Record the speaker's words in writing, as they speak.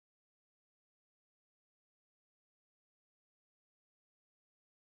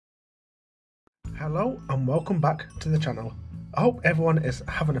Hello and welcome back to the channel. I hope everyone is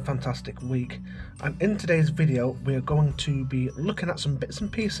having a fantastic week, and in today's video we are going to be looking at some bits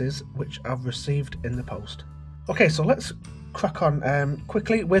and pieces which I've received in the post. Okay, so let's crack on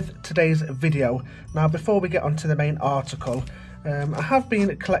quickly with today's video. Now before we get onto the main article, I have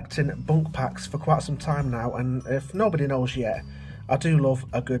been collecting bunk packs for quite some time now, and if nobody knows yet, I do love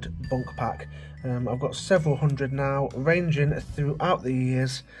a good bunk pack. I've got several hundred now, ranging throughout the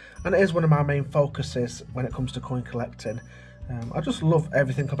years, and it is one of my main focuses when it comes to coin collecting. I just love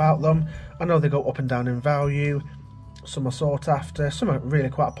everything about them. I know they go up and down in value, some are sought after, some are really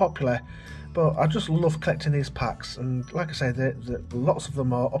quite popular, but I just love collecting these packs, and like I say, lots of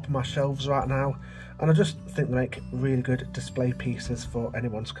them are up on my shelves right now, and I just think they make really good display pieces for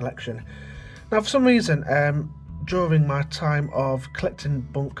anyone's collection. Now for some reason, during my time of collecting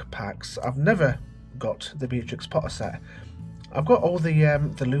bunk packs, I've never got the Beatrix Potter set. I've got all the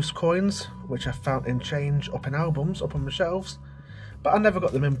loose coins, which I found in change up in albums, up on my shelves, but I never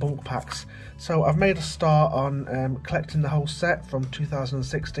got them in bunk packs. So I've made a start on collecting the whole set from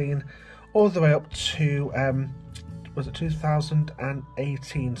 2016 all the way up to, was it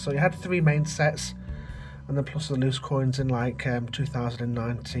 2018? So you had 3 main sets, and then plus the loose coins in like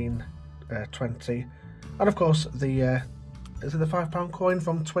 2019, 20. And of course the is it the £5 coin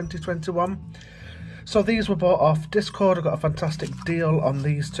from 2021? So these were bought off Discord. I got a fantastic deal on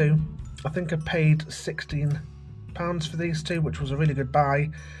these two. I think I paid £16 for these two, which was a really good buy.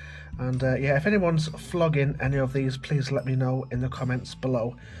 And yeah, if anyone's flogging any of these, please let me know in the comments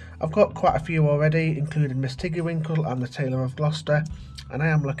below. I've got quite a few already, including Miss Tiggywinkle and the Tailor of Gloucester, and I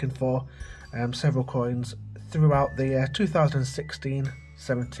am looking for several coins throughout the 2016,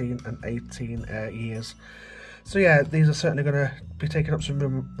 17 and 18 years. So yeah, these are certainly going to be taking up some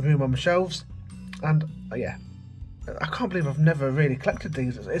room on my shelves, and yeah, I can't believe I've never really collected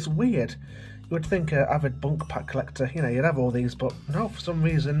these. It's weird. You would think an avid bunk pack collector, you know, you'd have all these, but no, for some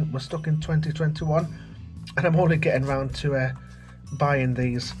reason we're stuck in 2021 and I'm only getting around to buying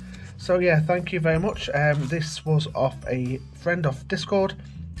these. So yeah, thank you very much. This was off a friend off Discord.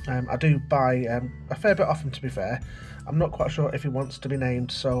 I do buy a fair bit off him, to be fair. I'm not quite sure if he wants to be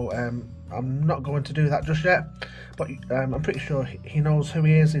named, so I'm not going to do that just yet, but I'm pretty sure he knows who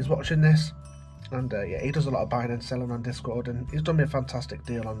he is. He's watching this, and yeah, he does a lot of buying and selling on Discord, and he's done me a fantastic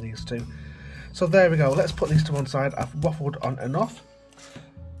deal on these two. So there we go, let's put these to one side. I've waffled on enough,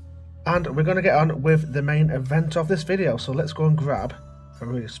 and we're going to get on with the main event of this video. So let's go and grab a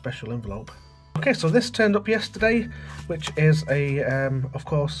really special envelope. Okay, so this turned up yesterday, which is of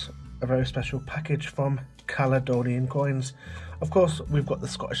course, a very special package from Caledonian Coins. Of course, we've got the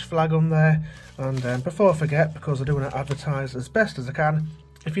Scottish flag on there, and before I forget, because I do want to advertise as best as I can,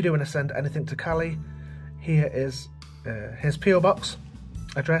 if you do want to send anything to Cali, here is his PO box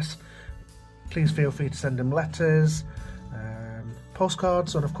address. Please feel free to send him letters,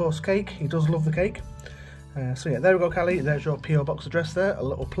 postcards, and of course cake. He does love the cake. So yeah, there we go, Cali. There's your PO box address there, a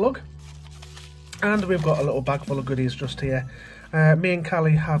little plug. And we've got a little bag full of goodies just here. Me and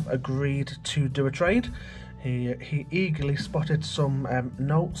Cali have agreed to do a trade. He eagerly spotted some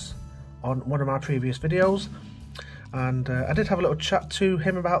notes on one of my previous videos, and I did have a little chat to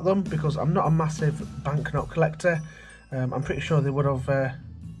him about them, because I'm not a massive banknote collector. I'm pretty sure they would have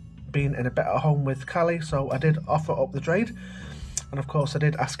been in a better home with Cali, so I did offer up the trade. And of course I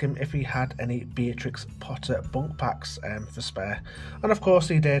did ask him if he had any Beatrix Potter bunk packs for spare, and of course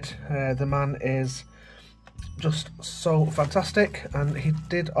he did. The man is just so fantastic, and he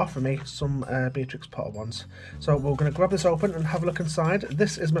did offer me some Beatrix Potter ones. So we're going to grab this open and have a look inside.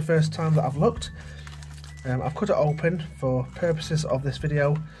 This is my first time that I've looked. I've cut it open for purposes of this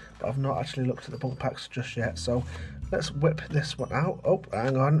video, but I've not actually looked at the bunk packs just yet. So let's whip this one out. Oh,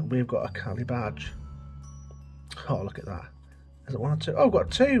 hang on, we've got a Cali badge. Oh, look at that. Is it 1 or 2? Oh, I've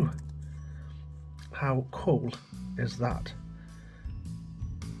got 2. How cool is that?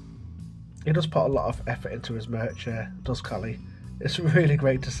 He does put a lot of effort into his merch, does Cali. It's really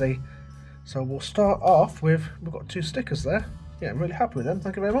great to see. So we'll start off with, we've got 2 stickers there. Yeah, I'm really happy with them,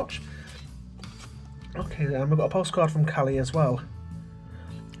 thank you very much. Okay, and we've got a postcard from Cali as well.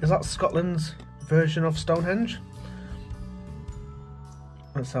 Is that Scotland's version of Stonehenge?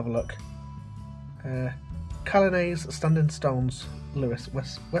 Let's have a look. Calenay's Standing Stones, Lewis,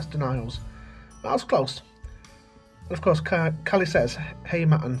 Western Isles. That was close. And of course, Cali says, "Hey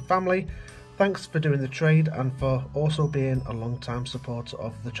Matt and family, thanks for doing the trade and for also being a long-time supporter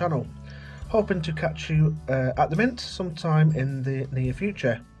of the channel. Hoping to catch you at the Mint sometime in the near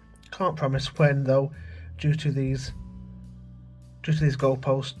future. Can't promise when though, due to these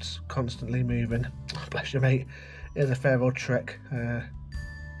goalposts constantly moving." Bless you, mate. It is a fair old trek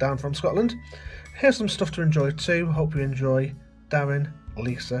down from Scotland. Here's some stuff to enjoy too. Hope you enjoy. Darren,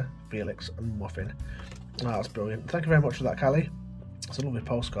 Lisa, Felix and Muffin. Oh, that's brilliant. Thank you very much for that, Callie. It's a lovely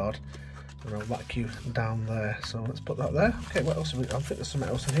postcard. And I'll whack you down there. So let's put that there. Okay, what else have we got? I think there's something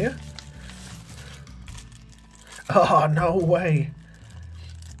else in here. Oh, no way.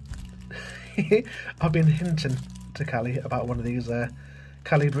 I've been hinting to Callie about one of these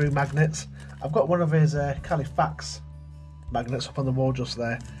Callie Brew magnets. I've got one of his Callie Facts magnets up on the wall just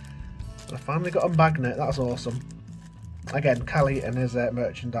there. I finally got a magnet. That's awesome. Again, Callie and his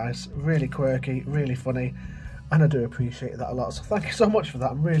merchandise, really quirky, really funny, and I do appreciate that a lot. So thank you so much for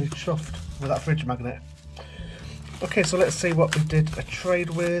that. I'm really chuffed with that fridge magnet. Okay, so let's see what we did a trade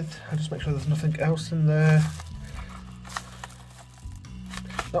with. I'll just make sure there's nothing else in there.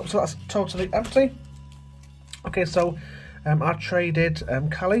 Nope, so that's totally empty. Okay, so I traded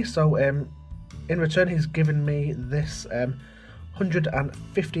Callie. So in return, he's given me this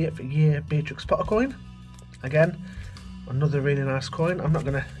 150th year Beatrix Potter coin. Again, another really nice coin. I'm not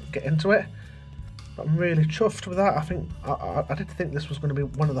going to get into it, but I'm really chuffed with that. I think I did think this was going to be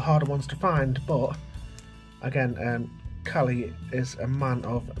one of the harder ones to find, but again, Callie is a man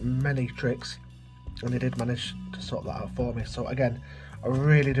of many tricks, and he did manage to sort that out for me. So again, I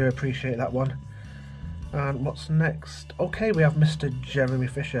really do appreciate that one. And what's next? Okay, we have Mr. Jeremy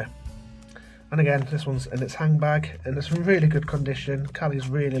Fisher. And again, this one's in its handbag, and it's in really good condition. Callie's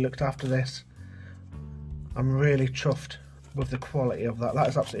really looked after this. I'm really chuffed with the quality of that. That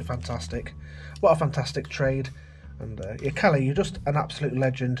is absolutely fantastic. What a fantastic trade. And yeah, Callie, you're just an absolute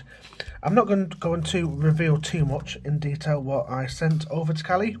legend. I'm not going to reveal too much in detail what I sent over to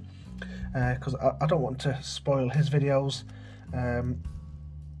Callie, because I don't want to spoil his videos.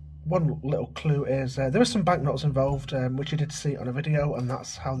 One little clue is there were some banknotes involved, which you did see on a video, and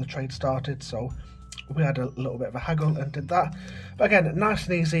that's how the trade started. So we had a little bit of a haggle and did that. But again, nice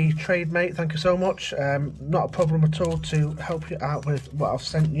and easy trade, mate. Thank you so much. Not a problem at all to help you out with what I've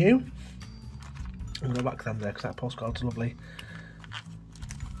sent you. I'm going to whack them there because that postcard's lovely.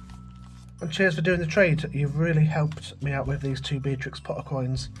 And cheers for doing the trade. You've really helped me out with these 2 Beatrix Potter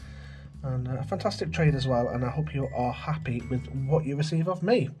coins. And a fantastic trade as well, and I hope you are happy with what you receive of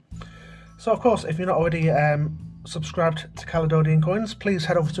me. So of course, if you're not already subscribed to Caledonian Coins, please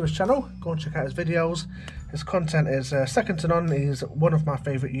head over to his channel, go and check out his videos. His content is second to none. He's one of my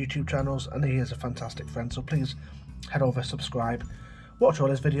favourite YouTube channels, and he is a fantastic friend, so please head over, subscribe, watch all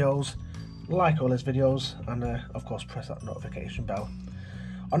his videos, like all his videos, and of course press that notification bell.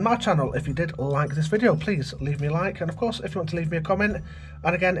 On my channel, if you did like this video, please leave me a like, and of course if you want to leave me a comment,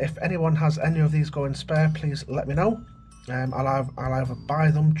 and again, if anyone has any of these going spare, please let me know. I'll either buy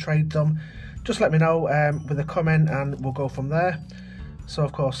them, trade them, just let me know with a comment, and we'll go from there. So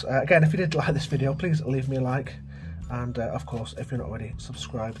of course, again, if you did like this video, please leave me a like, and of course if you're not already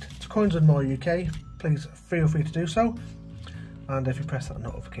subscribed to Coins and More UK, please feel free to do so. And if you press that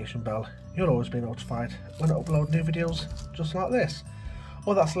notification bell, you'll always be notified when I upload new videos just like this.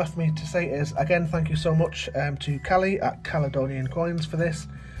 All that's left me to say is, again, thank you so much to Callie at Caledonian Coins for this.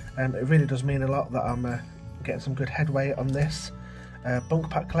 It really does mean a lot that I'm getting some good headway on this bunk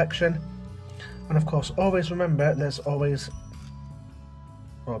pack collection. And of course, always remember, there's always...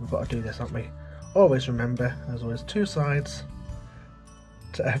 well, we've got to do this, haven't we? Always remember, there's always 2 sides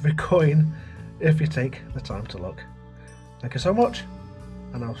to every coin if you take the time to look. Thank you so much,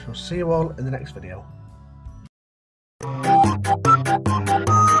 and I shall see you all in the next video.